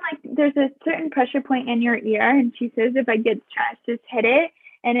 even like there's a certain pressure point in your ear, and she says if I get stressed, just hit it,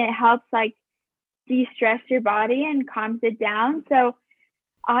 and it helps like de-stress your body and calms it down. So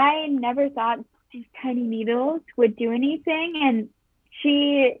I never thought these tiny needles would do anything, and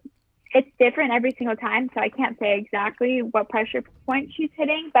it's different every single time, so I can't say exactly what pressure point she's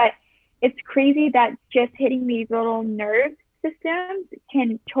hitting, but it's crazy that just hitting these little nerve systems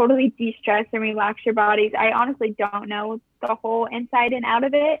can totally de-stress and relax your bodies. I honestly don't know the whole inside and out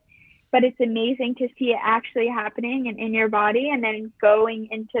of it, but it's amazing to see it actually happening and in your body, and then going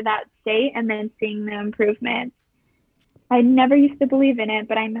into that state and then seeing the improvements. I never used to believe in it,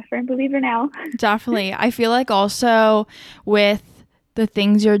 but I'm a firm believer now. Definitely. I feel like also with the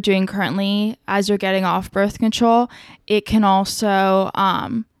things you're doing currently as you're getting off birth control, it can also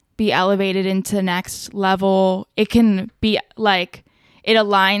be elevated into the next level. It can be like it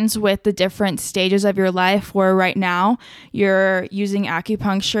aligns with the different stages of your life, where right now you're using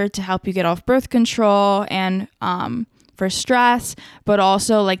acupuncture to help you get off birth control and for stress, but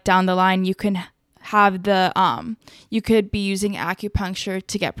also like down the line you can have you could be using acupuncture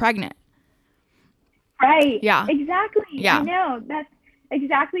to get pregnant. Right. Yeah. Exactly. Yeah. I know. That's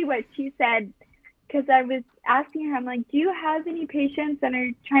exactly what she said. Because I was asking her, I'm like, do you have any patients that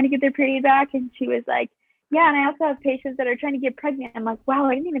are trying to get their period back? And she was like, yeah, and I also have patients that are trying to get pregnant. I'm like, wow,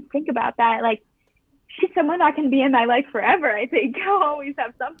 I didn't even think about that. Like, she's someone that can be in my life forever, I think. I'll always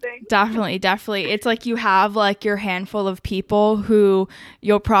have something. Definitely. It's like you have like your handful of people who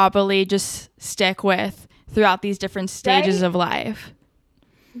you'll probably just stick with throughout these different stages of life.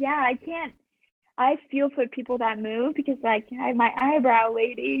 Yeah, I feel for people that move because like I have my eyebrow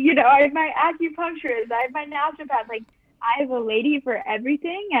lady, I have my acupuncturist, I have my naturopath. Like I have a lady for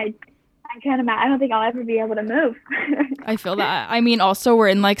everything. I I can't imagine. I don't think I'll ever be able to move. I feel that. I mean, also we're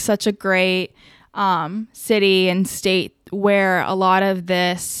in like such a great city and state where a lot of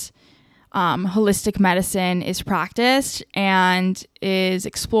this holistic medicine is practiced and is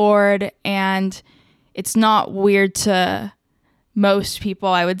explored, and it's not weird to most people,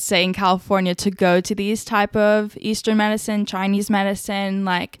 I would say, in California to go to these type of Eastern medicine, Chinese medicine,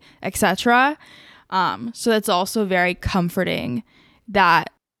 like etc. So that's also very comforting that.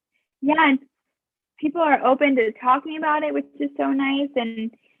 Yeah, and people are open to talking about it, which is so nice.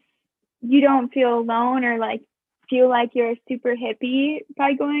 And you don't feel alone or like feel like you're a super hippie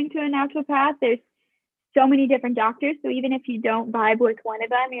by going to a naturopath. There's so many different doctors. So even if you don't vibe with one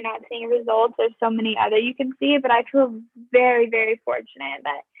of them, you're not seeing results. There's so many other you can see. But I feel very, very fortunate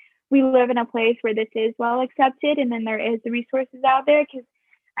that we live in a place where this is well accepted, and then there is the resources out there. Because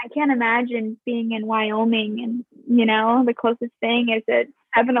I can't imagine being in Wyoming and the closest thing is at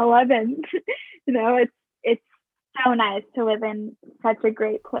 7-Eleven. It's so nice to live in such a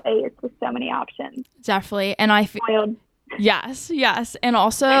great place with so many options. Definitely. And I feel yes. And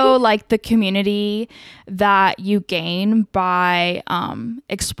also like the community that you gain by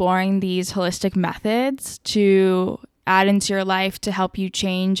exploring these holistic methods to add into your life to help you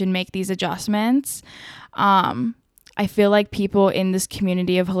change and make these adjustments. I feel like people in this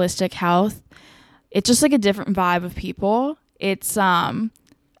community of holistic health, it's just like a different vibe of people. It's a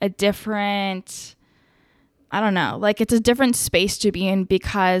different, I don't know, like it's a different space to be in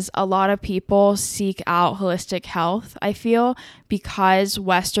because a lot of people seek out holistic health, I feel, because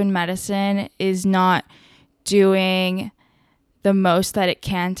Western medicine is not doing the most that it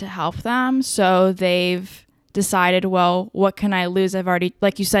can to help them. So they've decided, well, what can I lose? I've already,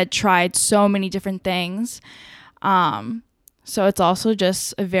 like you said, tried so many different things. So it's also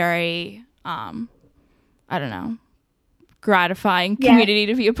just a very, I don't know, gratifying community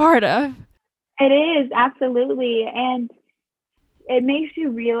to be a part of. It is, absolutely. And it makes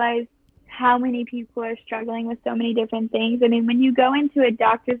you realize how many people are struggling with so many different things. I mean, when you go into a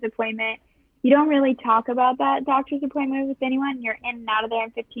doctor's appointment, you don't really talk about that doctor's appointment with anyone. You're in and out of there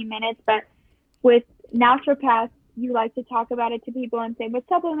in 15 minutes. But with naturopaths, you like to talk about it to people and say what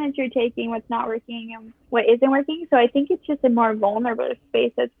supplements you're taking, what's not working, and what isn't working. So I think it's just a more vulnerable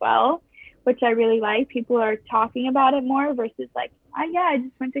space as well, which I really like. People are talking about it more versus like, oh yeah, I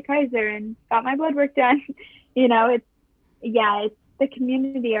just went to Kaiser and got my blood work done. It's the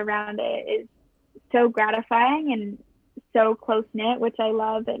community around it is so gratifying and so close knit, which I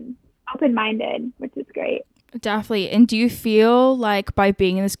love, and open minded, which is great. Definitely. And do you feel like by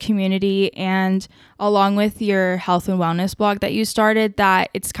being in this community and along with your health and wellness blog that you started, that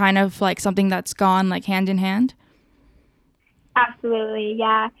it's kind of like something that's gone like hand in hand? Absolutely.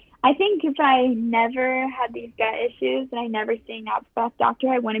 Yeah. I think if I never had these gut issues and I never seen a naturopath doctor,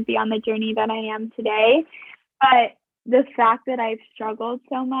 I wouldn't be on the journey that I am today. But the fact that I've struggled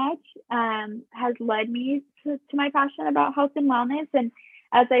so much has led me to my passion about health and wellness. And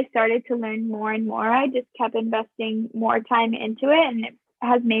as I started to learn more and more, I just kept investing more time into it. And it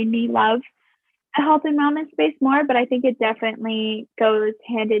has made me love the health and wellness space more. But I think it definitely goes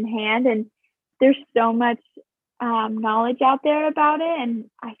hand in hand. And there's so much knowledge out there about it, and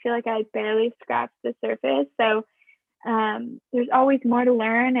I feel like I barely scratched the surface. So there's always more to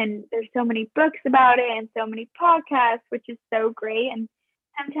learn, and there's so many books about it and so many podcasts, which is so great. And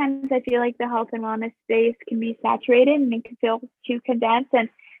sometimes I feel like the health and wellness space can be saturated and it can feel too condensed. And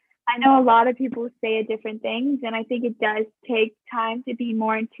I know a lot of people say different things, and I think it does take time to be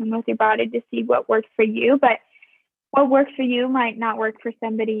more in tune with your body to see what works for you. But what works for you might not work for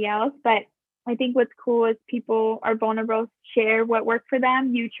somebody else. But I think what's cool is people are vulnerable, share what worked for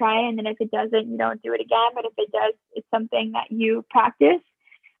them, you try, and then if it doesn't, you don't do it again. But if it does, it's something that you practice.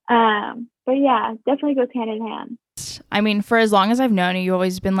 But yeah, definitely goes hand in hand. I mean, for as long as I've known you, you've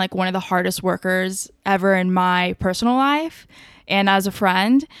always been like one of the hardest workers ever in my personal life and as a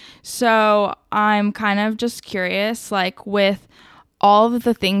friend. So I'm kind of just curious, like with all of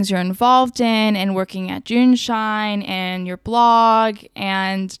the things you're involved in and working at JuneShine and your blog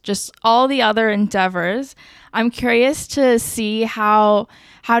and just all the other endeavors, I'm curious to see how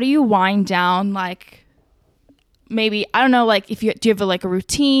do you wind down, like maybe, I don't know, like do you have like a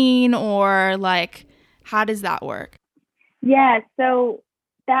routine or like how does that work? Yeah, so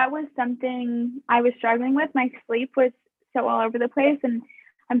that was something I was struggling with. My sleep was so all over the place, and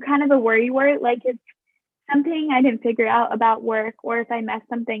I'm kind of a worrywart. Like it's something I didn't figure out about work, or if I messed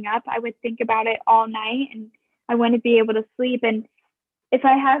something up, I would think about it all night and I wouldn't be able to sleep. And if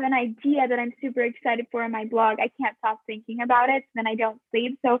I have an idea that I'm super excited for in my blog, I can't stop thinking about it. So then I don't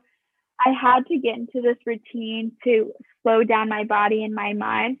sleep. So I had to get into this routine to slow down my body and my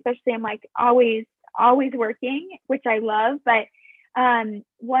mind, especially I'm like always working, which I love. But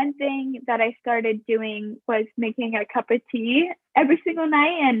one thing that I started doing was making a cup of tea every single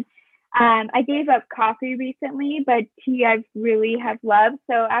night. And I gave up coffee recently, but tea I've really have loved.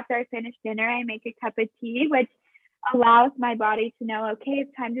 So after I finish dinner, I make a cup of tea, which allows my body to know, okay,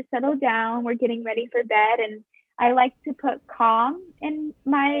 it's time to settle down. We're getting ready for bed. And I like to put calm in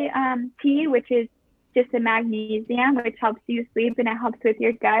my tea, which is just a magnesium, which helps you sleep and it helps with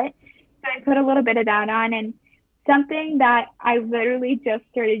your gut. So I put a little bit of that on. And something that I literally just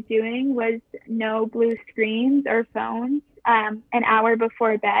started doing was no blue screens or phones an hour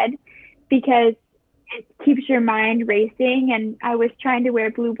before bed because it keeps your mind racing. And I was trying to wear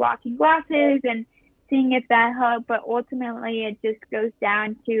blue blocking glasses and seeing if that helped, but ultimately it just goes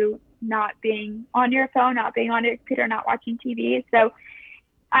down to not being on your phone, not being on your computer, not watching TV. So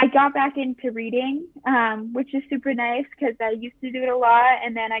I got back into reading, which is super nice because I used to do it a lot.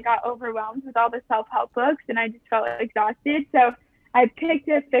 And then I got overwhelmed with all the self-help books and I just felt exhausted. So I picked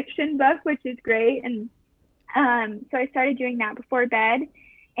a fiction book, which is great. And so I started doing that before bed.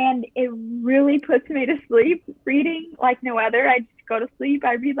 And it really puts me to sleep reading like no other. I just go to sleep.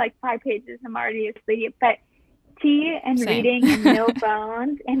 I read like 5 pages. I'm already asleep. But tea and Same. reading and no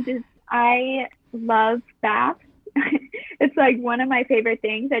phones and just I love baths. It's like one of my favorite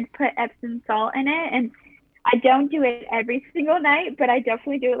things. I'd put Epsom salt in it, and I don't do it every single night, but I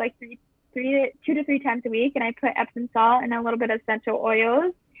definitely do it like 2 to 3 times a week. And I put Epsom salt and a little bit of essential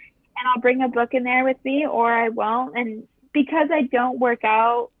oils, and I'll bring a book in there with me, or I won't. And because I don't work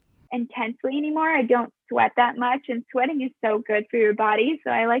out intensely anymore, I don't sweat that much, and sweating is so good for your body. So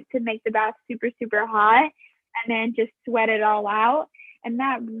I like to make the bath super, super hot and then just sweat it all out. And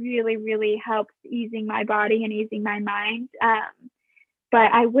that really, really helps easing my body and easing my mind.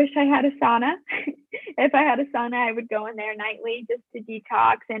 But I wish I had a sauna. If I had a sauna, I would go in there nightly just to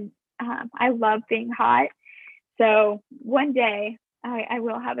detox. And I love being hot. So one day I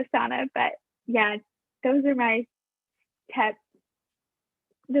will have a sauna. But yeah, those are my steps.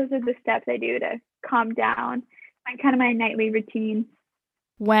 Those are the steps I do to calm down. Kind of my nightly routine.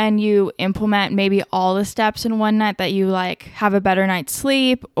 When you implement maybe all the steps in one night, that you like have a better night's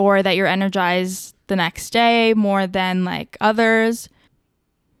sleep or that you're energized the next day more than like others?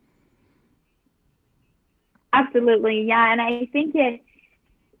 Absolutely. Yeah. And I think it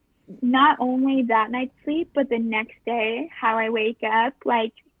not only that night's sleep, but the next day, how I wake up.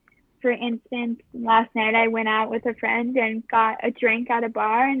 Like, for instance, last night I went out with a friend and got a drink at a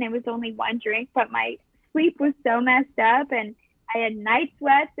bar, and it was only one drink, but my sleep was so messed up and I had night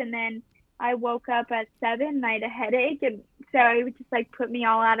sweats, and then I woke up at 7 and I had a headache, and so it would just like put me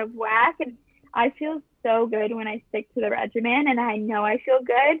all out of whack. And I feel so good when I stick to the regimen, and I know I feel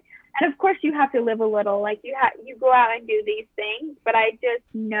good. And of course, you have to live a little. Like you go out and do these things, but I just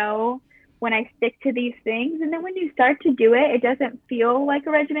know when I stick to these things, and then when you start to do it, it doesn't feel like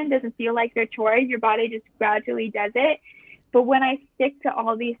a regimen, doesn't feel like a chore. Your body just gradually does it. But when I stick to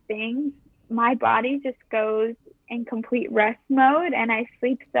all these things, my body just goes in complete rest mode, and I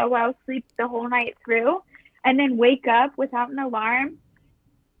sleep so well, sleep the whole night through, and then wake up without an alarm.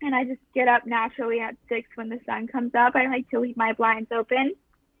 And I just get up naturally at 6 when the sun comes up. I like to leave my blinds open,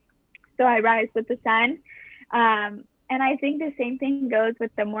 so I rise with the sun. And I think the same thing goes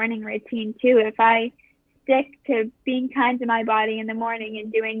with the morning routine too. If I stick to being kind to my body in the morning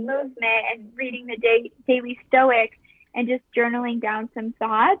and doing movement and reading the daily Stoic and just journaling down some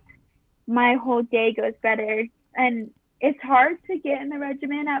thoughts, my whole day goes better. And it's hard to get in the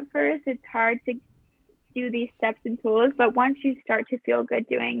regimen at first. It's hard to do these steps and tools, but once you start to feel good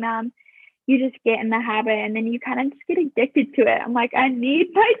doing them, you just get in the habit, and then you kind of just get addicted to it. I'm like, I need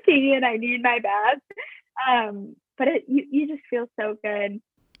my tea and I need my bath. But you just feel so good.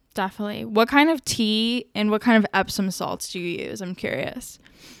 Definitely. What kind of tea and what kind of Epsom salts do you use? I'm curious.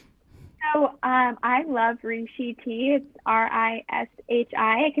 So I love Rishi tea. It's Rishi.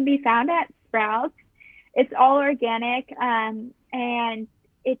 It can be found at Sprouts. It's all organic, and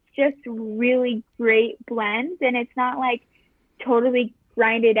it's just really great blends. And it's not like totally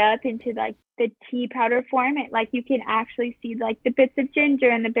grinded up into like the tea powder form. It like you can actually see like the bits of ginger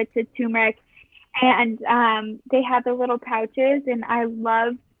and the bits of turmeric. And they have the little pouches, and I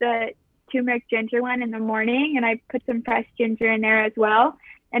love the turmeric ginger one in the morning, and I put some fresh ginger in there as well.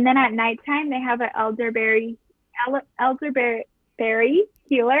 And then at nighttime, they have an elderberry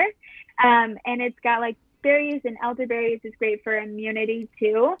healer, and it's got like berries, and elderberries is great for immunity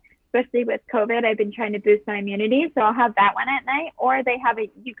too, especially with COVID. I've been trying to boost my immunity, so I'll have that one at night. Or they have a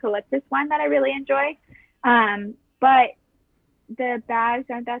eucalyptus one that I really enjoy. But the bags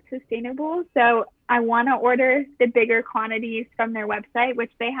aren't that sustainable. So I want to order the bigger quantities from their website,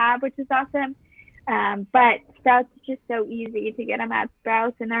 which they have, which is awesome. But Sprouts is just so easy to get them at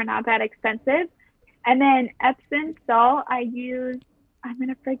Sprouts, and they're not that expensive. And then Epsom salt, I'm going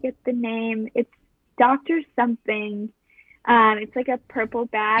to forget the name. It's Dr. something. It's like a purple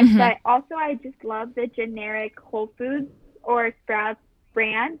bag, but also I just love the generic Whole Foods or Sprouts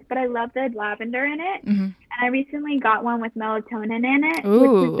brand, but I love the lavender in it. And I recently got one with melatonin in it,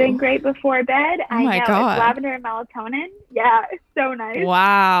 which has been great before bed. Oh my God. It's lavender and melatonin. Yeah, it's so nice.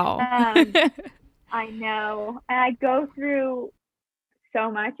 Wow. I know. And I go through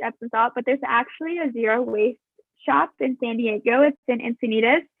so much Epsom salt, but there's actually a zero waste shop in San Diego. It's in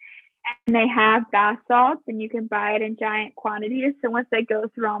Encinitas, and they have bath salts, and you can buy it in giant quantities. So once I go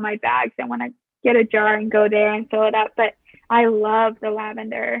through all my bags, I want to get a jar and go there and fill it up. But I love the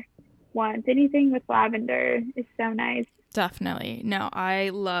lavender ones. Anything with lavender is so nice. Definitely. No,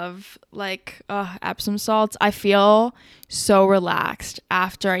 I love Epsom salts. I feel so relaxed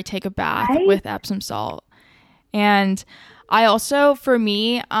after I take a bath with Epsom salt. And I also, for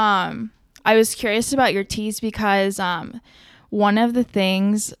me, I was curious about your teas because one of the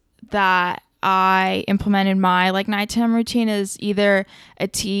things that I implement in my nighttime routine is either a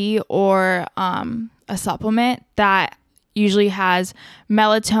tea or a supplement that usually has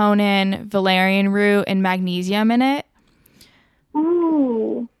melatonin, valerian root, and magnesium in it.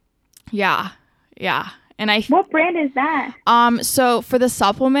 Ooh. Yeah. And what brand is that? So for the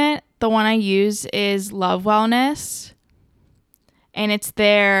supplement, the one I use is Love Wellness, and it's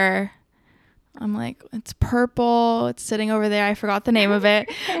their, it's purple. It's sitting over there. I forgot the name of it.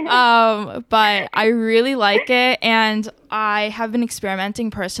 But I really like it, and I have been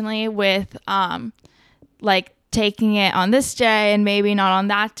experimenting personally with taking it on this day and maybe not on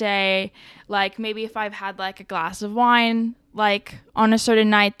that day. Maybe if I've had a glass of wine on a certain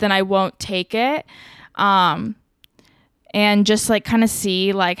night, then I won't take it. And just kind of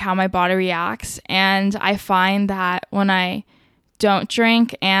see how my body reacts. And I find that when I don't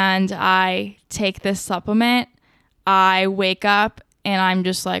drink and I take this supplement, I wake up and I'm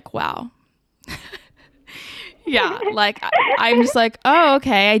just wow. Yeah, I'm just oh,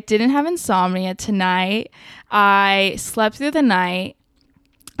 okay, I didn't have insomnia tonight. I slept through the night.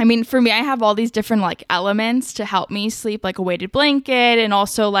 I mean, for me, I have all these different elements to help me sleep, a weighted blanket and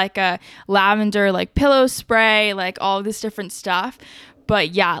also a lavender pillow spray, all this different stuff. But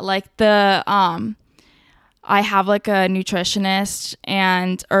yeah, I have a nutritionist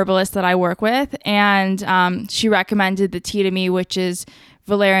and herbalist that I work with, and she recommended the tea to me, which is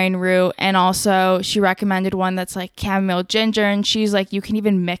valerian root, and also she recommended one that's chamomile ginger, and she's you can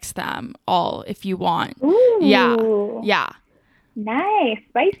even mix them all if you want. Ooh. Yeah. Nice.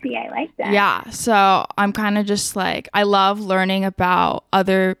 Spicy. I like that. Yeah. So I'm kind of just I love learning about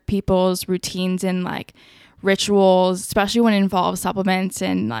other people's routines and rituals, especially when it involves supplements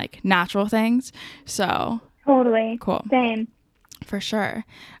and natural things. So totally. Cool. Same. For sure.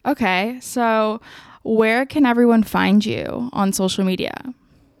 Okay. So where can everyone find you on social media?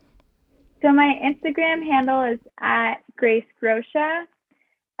 So my Instagram handle is at Grace Groscia,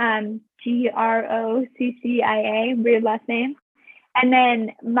 Groccia, weird last name. And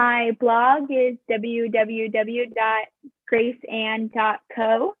then my blog is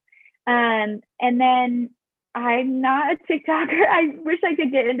www.graceann.co. And then I'm not a TikToker. I wish I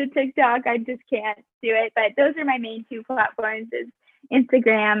could get into TikTok. I just can't do it. But those are my main two platforms, is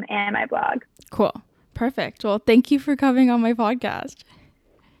Instagram and my blog. Cool. Perfect. Well, thank you for coming on my podcast.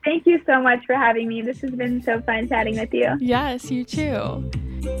 Thank you so much for having me. This has been so fun chatting with you. Yes, you too.